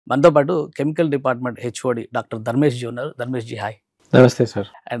మనతో పాటు chemical department HOD doctor Dharmesh G ఉన్నారు. Dharmesh G hi. నమస్తే sir.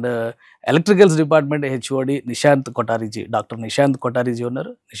 And electricals department HOD Nishant కొఠారీజీ doctor Nishant కొఠారీజీ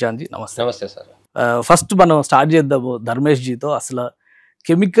ఉన్నారు. నిశాంత్ జీ నమస్తే. నమస్తే సార్. ఫస్ట్ మనం స్టార్ట్ చేద్దాము ధర్మేష్ జీతో. అసలు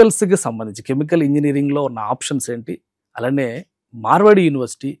కెమికల్స్కి సంబంధించి కెమికల్ ఇంజనీరింగ్లో ఉన్న ఆప్షన్స్ ఏంటి, అలానే మార్వాడి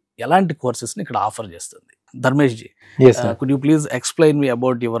యూనివర్సిటీ ఎలాంటి కోర్సెస్ని ఇక్కడ ఆఫర్ చేస్తుంది? Dharmesh G, could you please explain me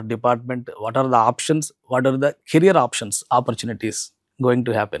about your department? What are the options? What are the career options, opportunities going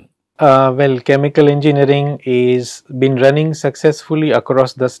to happen? Well, chemical engineering is been running successfully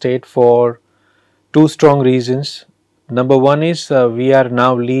across the state for two strong reasons. Number one is we are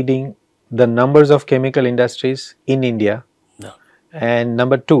now leading the numbers of chemical industries in India. No. And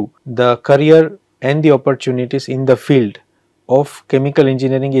number two, the career and the opportunities in the field of chemical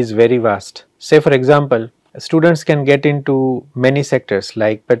engineering is very vast. Say for example, students can get into many sectors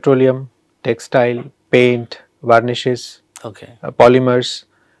like petroleum, textile, paint, varnishes, Okay. Polymers,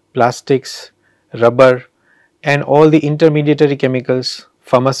 plastics, rubber, and all the intermediary chemicals,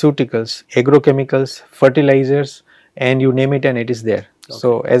 pharmaceuticals, agrochemicals, fertilizers, and you name it and it is there. Okay.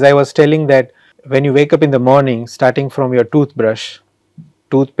 So as I was telling that when you wake up in the morning, starting from your toothbrush,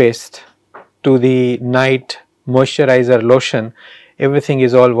 toothpaste to the night moisturizer, lotion, everything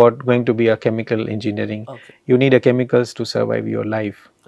is all what going to be a chemical engineering. Okay. You need a chemicals to survive your life.